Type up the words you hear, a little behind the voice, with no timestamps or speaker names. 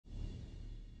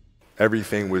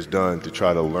Everything was done to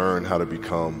try to learn how to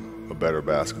become a better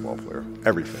basketball player.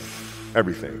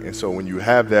 Everything. And so when you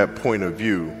have that point of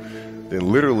view,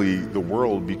 then literally the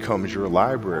world becomes your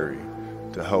library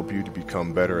to help you to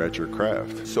become better at your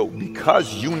craft. So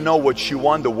because you know what you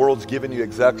want, the world's giving you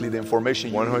exactly the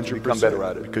information you 100%, need to become better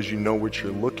at it. Because you know what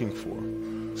you're looking for.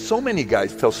 So many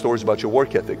guys tell stories about your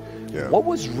work ethic. Yeah. What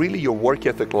was really your work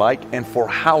ethic like, and for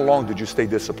how long did you stay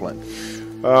disciplined?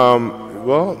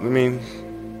 Well, I mean,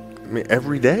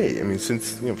 every day. I mean,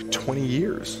 since 20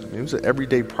 years. I mean, it was an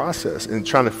everyday process and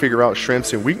trying to figure out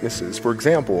strengths and weaknesses. For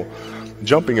example,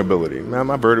 jumping ability. Man,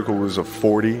 my vertical was a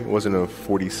 40, it wasn't a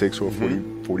 46 or a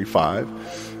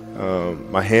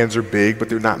 45. My hands are big, but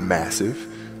they're not massive.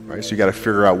 Right? So you got to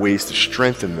figure out ways to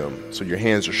strengthen them so your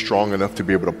hands are strong enough to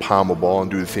be able to palm a ball and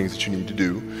do the things that you need to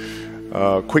do.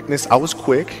 Quickness, I was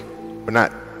quick, but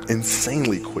not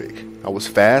insanely quick. I was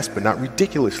fast, but not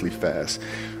ridiculously fast.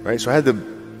 Right? So I had to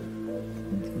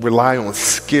rely on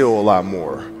skill a lot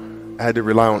more. I had to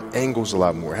rely on angles a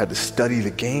lot more. I had to study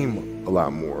the game a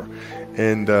lot more.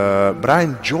 And but I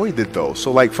enjoyed it though.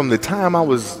 So like from the time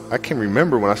I can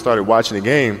remember when I started watching the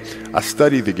game, I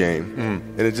studied the game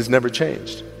and it just never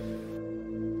changed.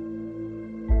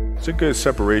 It's a good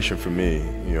separation for me,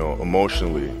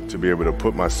 emotionally, to be able to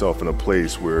put myself in a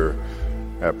place where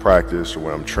at practice or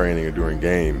when I'm training or during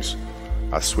games,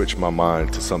 I switch my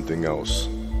mind to something else.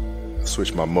 I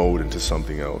switch my mode into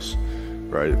something else,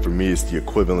 right? For me, it's the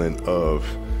equivalent of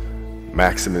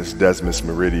Maximus, Decimus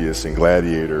Meridius, and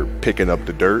Gladiator picking up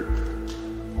the dirt,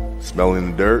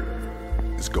 smelling the dirt.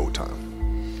 It's go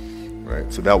time,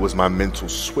 right? So that was my mental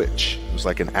switch. It was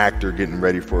like an actor getting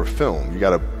ready for a film. You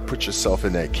got to put yourself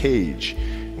in that cage.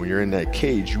 When you're in that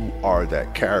cage, you are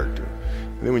that character.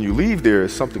 And then when you leave there,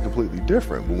 it's something completely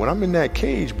different. But when I'm in that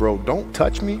cage, bro, don't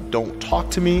touch me, don't talk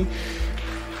to me.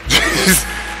 Just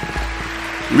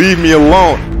leave me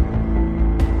alone.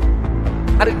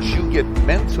 How did you get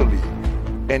mentally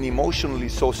and emotionally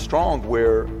so strong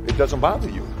where it doesn't bother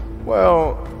you?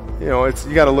 Well, you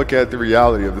got to look at the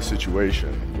reality of the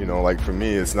situation. Like for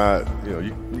me, it's not,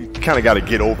 you kind of got to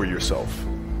get over yourself.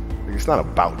 Like, it's not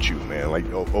about you, man. Like,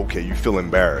 okay, you feel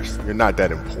embarrassed. You're not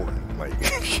that important. Like,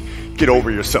 get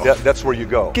over yourself. That's where you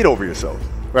go. Get over yourself,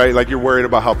 right? Like you're worried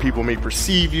about how people may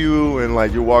perceive you and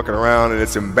like you're walking around and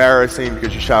it's embarrassing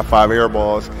because you shot 5 air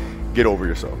balls. Get over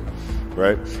yourself,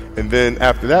 right? And then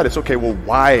after that, it's okay, well,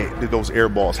 why did those air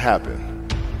balls happen?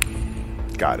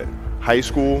 Got it. High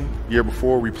school, year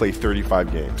before, we played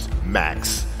 35 games,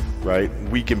 max, right?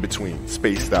 Week in between,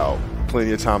 spaced out,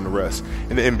 plenty of time to rest.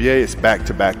 In the NBA, it's back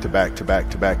to back to back to back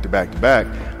to back to back to back.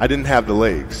 I didn't have the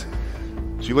legs.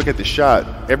 So you look at the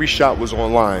shot, every shot was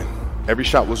online. Every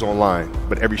shot was online,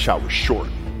 but every shot was short.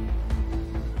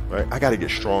 Right? I got to get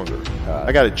stronger.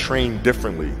 I got to train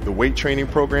differently. The weight training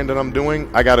program that I'm doing,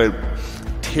 I got to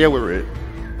tailor it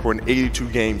for an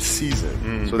 82-game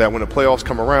season so that when the playoffs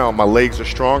come around, my legs are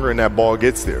stronger and that ball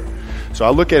gets there. So I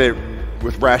look at it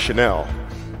with rationale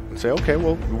and say, okay,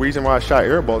 well, the reason why I shot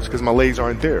air balls is because my legs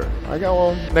aren't there. I go,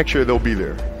 well, next year they'll be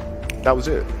there. That was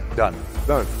it. Done.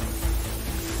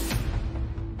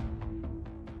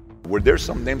 Were there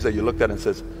some names that you looked at and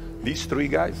says, these 3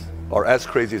 guys are as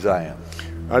crazy as I am?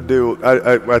 At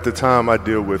the time, I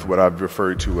deal with what I've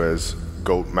referred to as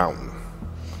Goat Mountain.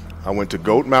 I went to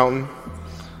Goat Mountain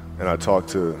and I talked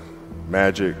to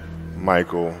Magic,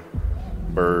 Michael,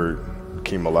 Bird,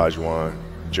 Hakeem Olajuwon,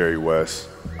 Jerry West,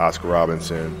 Oscar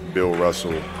Robinson, Bill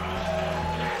Russell.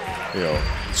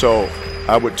 So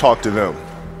I would talk to them.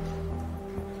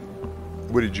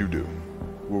 What did you do?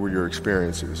 What were your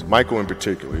experiences? Michael in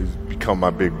particular, he's become my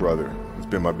big brother. He's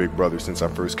been my big brother since I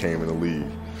first came in the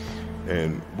league.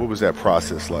 And what was that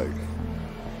process like?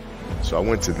 So I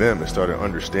went to them and started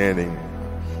understanding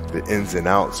the ins and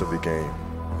outs of the game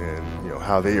and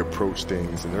how they approach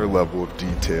things and their level of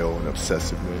detail and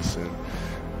obsessiveness, and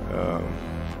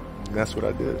that's what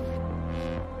I did.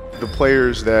 The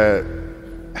players that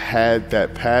had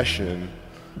that passion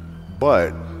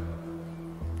but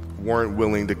weren't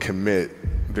willing to commit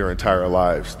their entire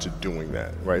lives to doing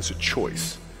that, right? It's a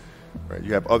choice. Right?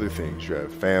 You have other things, you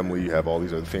have family, you have all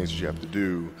these other things that you have to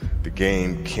do. The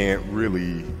game can't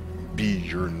really be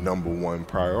your #1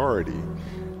 priority.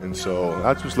 And so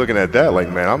I was looking at that like,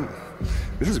 man,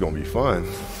 this is gonna be fun.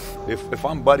 If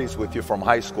I'm buddies with you from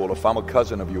high school, if I'm a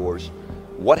cousin of yours,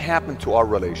 what happened to our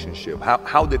relationship?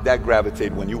 How did that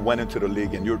gravitate when you went into the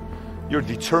league and you're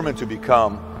determined to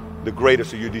become the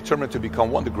greatest, or you're determined to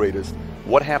become one of the greatest?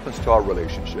 What happens to our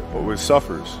relationship? Well, it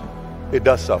suffers. It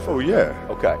does suffer. Oh yeah.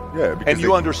 Okay. Yeah. And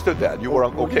you understood that. You were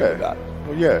okay with that.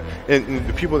 Well, yeah. And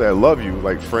the people that love you,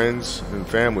 like friends and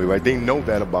family, like they know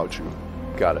that about you.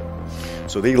 Got it.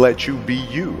 So they let you be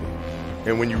you.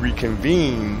 And when you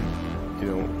reconvene, you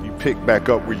know, you pick back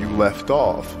up where you left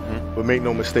off. But make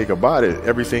no mistake about it,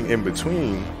 everything in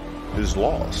between is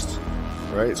lost,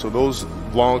 right? So those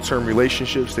long-term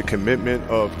relationships, the commitment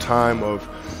of time of,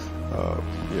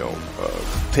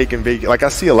 taking vacation. Like I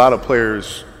see a lot of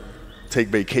players take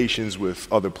vacations with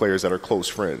other players that are close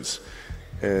friends.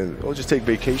 And they'll just take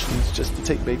vacations just to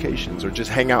take vacations, or just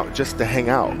hang out just to hang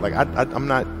out. Like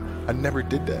I never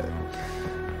did that.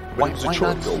 Why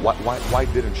not though? Why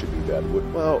didn't you do that?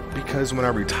 Well, because when I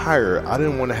retire, I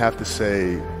didn't want to have to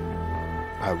say,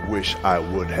 I wish I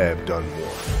would have done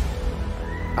more.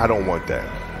 I don't want that.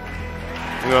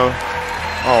 You know,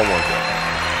 I don't want that.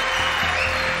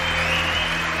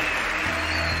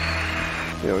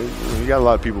 You know, you got a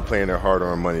lot of people paying their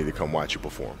hard-earned money to come watch you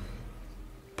perform.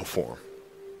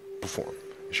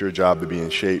 It's your job to be in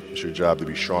shape. It's your job to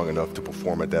be strong enough to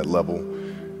perform at that level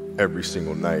every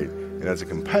single night. And as a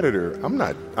competitor, I'm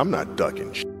not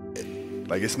ducking shit.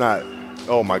 Like, it's not,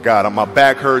 oh my God, my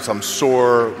back hurts, I'm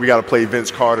sore, we got to play Vince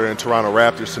Carter and Toronto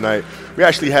Raptors tonight. We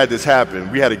actually had this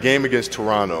happen. We had a game against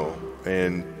Toronto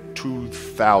in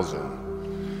 2000,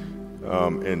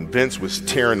 and Vince was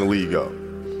tearing the league up.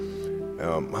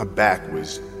 My back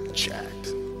was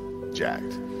jacked.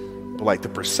 But like the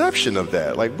perception of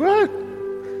that, like what?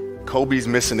 Kobe's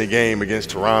missing the game against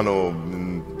Toronto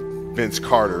and Vince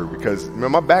Carter because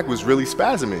my back was really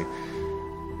spasming.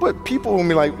 But people will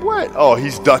be like, what? Oh,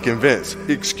 he's ducking Vince.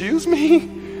 Excuse me?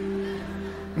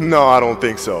 No, I don't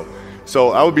think so.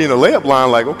 So I would be in the layup line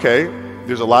like, okay,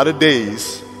 there's a lot of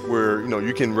days where, you know,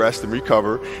 you can rest and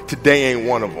recover. Today ain't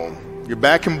one of them. Your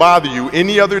back can bother you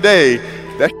any other day.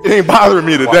 That shit ain't bothering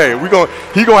me today. Wow.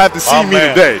 He gonna have to see me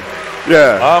today.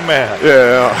 Yeah. Amen.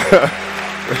 Yeah.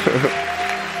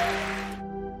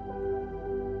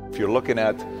 If you're looking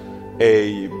at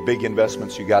a big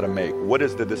investments you got to make, what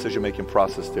is the decision-making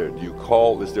process there? Do you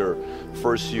call? Is there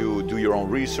first you do your own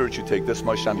research? You take this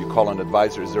much time. You call an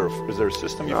advisor. Is there a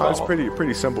system you follow? It's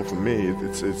pretty simple for me.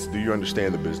 It's do you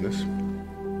understand the business?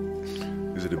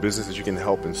 Is it a business that you can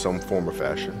help in some form or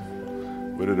fashion?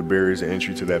 What are the barriers of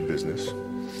entry to that business?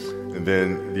 And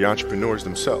then the entrepreneurs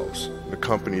themselves, the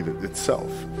company itself,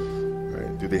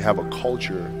 right? Do they have a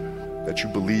culture that you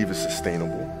believe is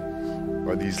sustainable?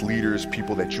 Are these leaders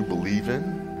people that you believe in?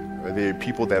 Are they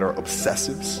people that are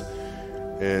obsessives?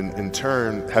 And in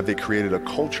turn, have they created a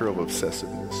culture of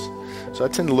obsessiveness? So I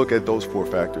tend to look at those 4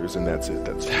 factors, and that's it.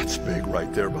 That's big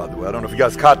right there, by the way. I don't know if you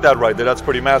guys caught that right there. That's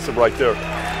pretty massive right there.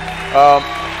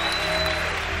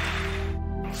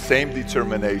 Same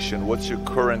determination. What's your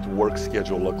current work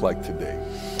schedule look like today?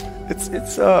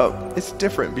 It's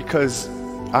different because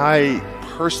I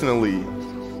personally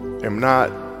am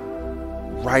not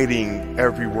writing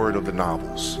every word of the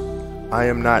novels. I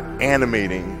am not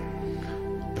animating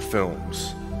the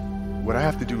films. What I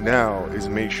have to do now is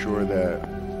make sure that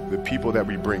the people that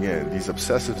we bring in, these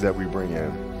obsessives that we bring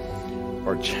in,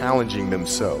 are challenging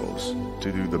themselves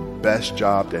to do the best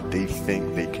job that they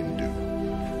think they can do.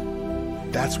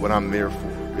 That's what I'm there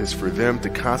for, is for them to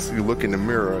constantly look in the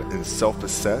mirror and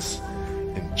self-assess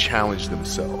and challenge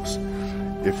themselves.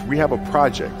 If we have a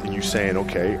project and you're saying,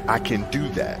 okay, I can do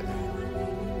that,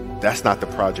 that's not the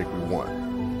project we want.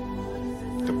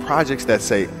 The projects that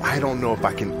say, I don't know if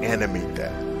I can animate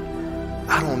that.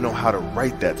 I don't know how to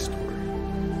write that story.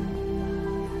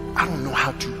 I don't know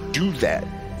how to do that.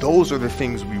 Those are the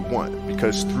things we want,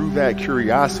 because through that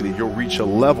curiosity, you'll reach a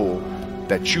level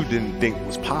that you didn't think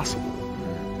was possible.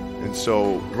 And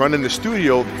so running the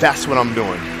studio, that's what I'm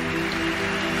doing.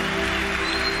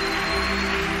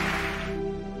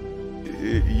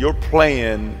 You're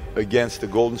playing against the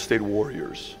Golden State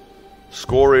Warriors.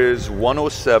 Score is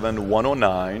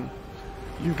 107-109.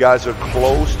 You guys are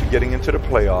close to getting into the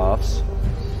playoffs.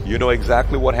 You know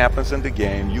exactly what happens in the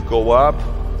game. You go up,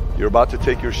 you're about to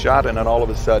take your shot, and then all of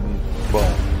a sudden,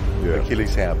 boom,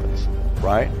 Achilles happens,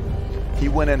 right? He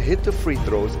went and hit the free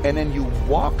throws, and then you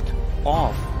walked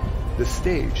off the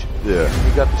stage. Yeah.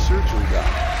 You got the surgery done.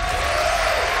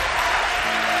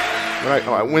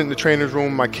 I went in the trainer's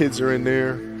room, my kids are in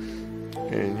there,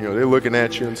 and they're looking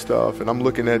at you and stuff, and I'm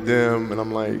looking at them, and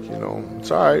I'm like,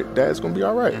 it's all right, Dad's gonna be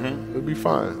all right. It'll be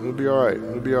fine. It'll be all right.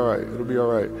 It'll be all right. It'll be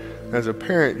all right. As a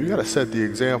parent, you gotta set the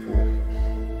example.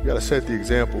 You gotta set the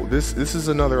example. This is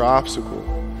another obstacle.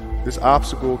 This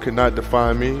obstacle cannot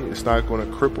define me. It's not gonna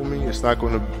cripple me. It's not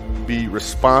gonna be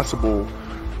responsible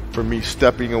for me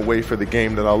stepping away for the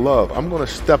game that I love. I'm gonna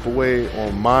step away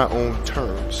on my own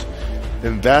terms.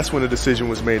 And that's when the decision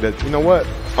was made that, you know what?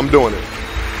 I'm doing it.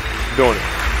 I'm doing it.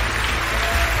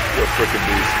 You're a freaking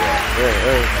beast, man.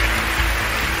 Hey.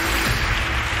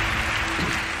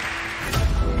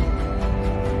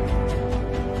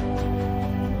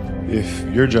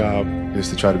 your job is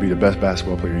to try to be the best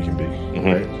basketball player you can be,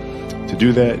 right? To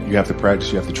do that, you have to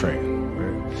practice, you have to train,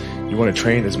 right? You want to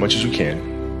train as much as you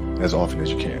can, as often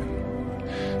as you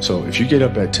can. So if you get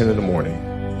up at 10 in the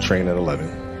morning, train at 11,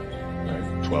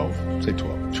 right? 12, say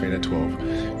 12, train at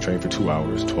 12, train for 2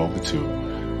 hours, 12 to 2.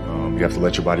 You have to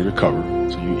let your body recover.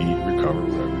 So you eat, recover,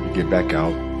 whatever. You get back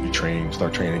out, you train,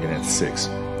 start training again at 6.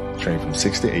 Train from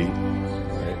 6 to 8,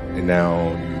 right? And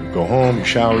now you go home, you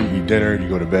shower, you eat dinner, you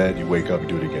go to bed, you wake up, you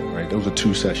do it again, right? Those are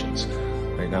 2 sessions.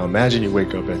 Right? Now imagine you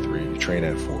wake up at 3, you train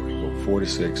at 4. You go 4 to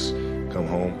 6, come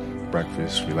home,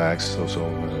 breakfast, relax, blah,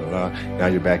 blah, blah. Now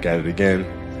you're back at it again,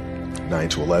 9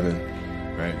 to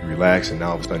 11, right? You relax, and now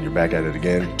all of a sudden you're back at it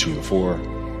again, 2 to 4,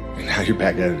 and now you're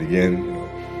back at it again,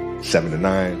 7 to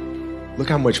 9. Look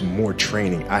how much more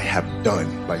training I have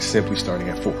done by simply starting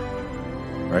at 4,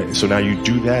 right? And so now you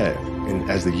do that, and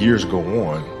as the years go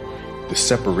on, the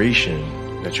separation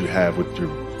that you have with your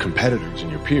competitors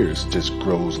and your peers just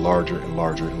grows larger and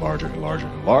larger and larger and larger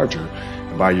and larger.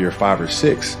 And by year 5 or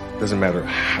 6, doesn't matter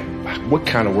what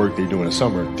kind of work they do in the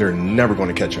summer, they're never going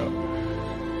to catch up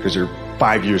because they're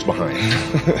 5 years behind.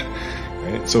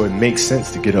 Right? So it makes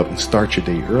sense to get up and start your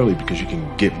day early because you can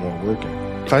get more work in.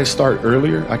 If I start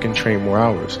earlier, I can train more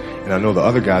hours. And I know the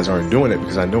other guys aren't doing it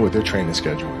because I know what their training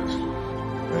schedule is.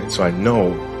 Right? So I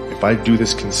know if I do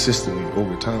this consistently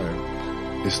over time,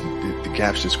 the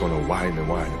gap's just going to widen and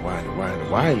widen and widen and widen and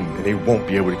widen, and they won't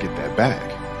be able to get that back.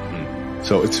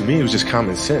 So to me, it was just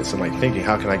common sense. I'm like thinking,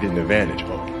 how can I get an advantage?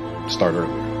 Oh, start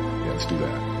earlier. Yeah, let's do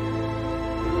that.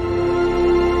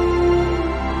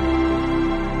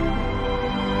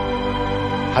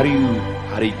 How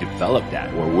do you develop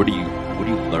that, or where do you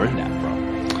learn that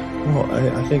from?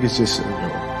 Well, I think it's just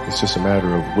it's just a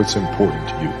matter of what's important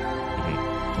to you.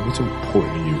 What's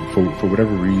important to you for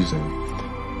whatever reason.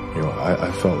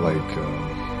 I felt like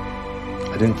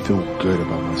I didn't feel good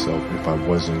about myself if I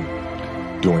wasn't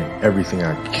doing everything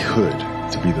I could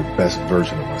to be the best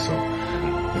version of myself.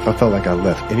 If I felt like I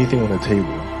left anything on the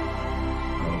table,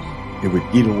 it would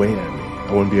eat away at me.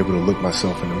 I wouldn't be able to look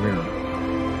myself in the mirror.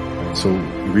 And so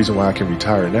the reason why I can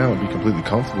retire now and be completely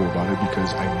comfortable about it,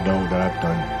 because I know that I've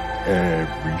done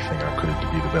everything I could to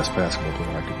be the best basketball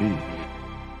player I could be.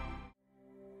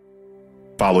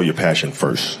 Follow your passion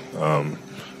first.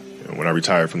 When I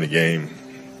retired from the game,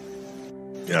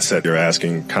 I sat there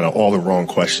asking kind of all the wrong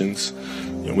questions.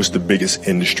 What's the biggest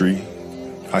industry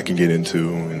I can get into?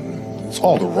 And it's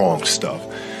all the wrong stuff.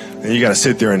 And you got to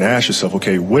sit there and ask yourself,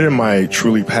 okay, what am I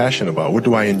truly passionate about? What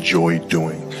do I enjoy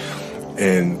doing?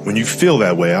 And when you feel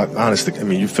that way, honestly,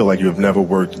 you feel like you have never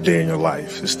worked a day in your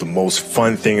life. It's the most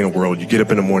fun thing in the world. You get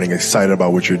up in the morning excited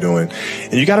about what you're doing.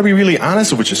 And you got to be really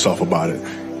honest with yourself about it.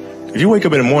 If you wake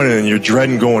up in the morning and you're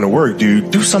dreading going to work,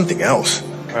 dude, do something else.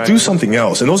 Right. Do something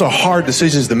else. And those are hard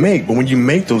decisions to make. But when you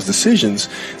make those decisions,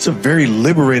 it's a very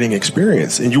liberating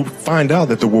experience. And you find out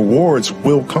that the rewards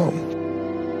will come.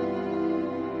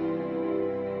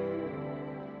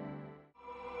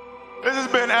 This has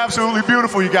been absolutely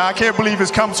beautiful, you guys. I can't believe it's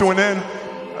come to an end.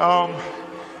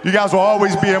 You guys will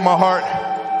always be in my heart.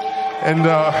 And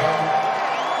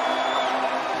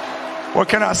what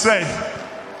can I say?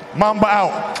 Mamba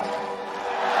out.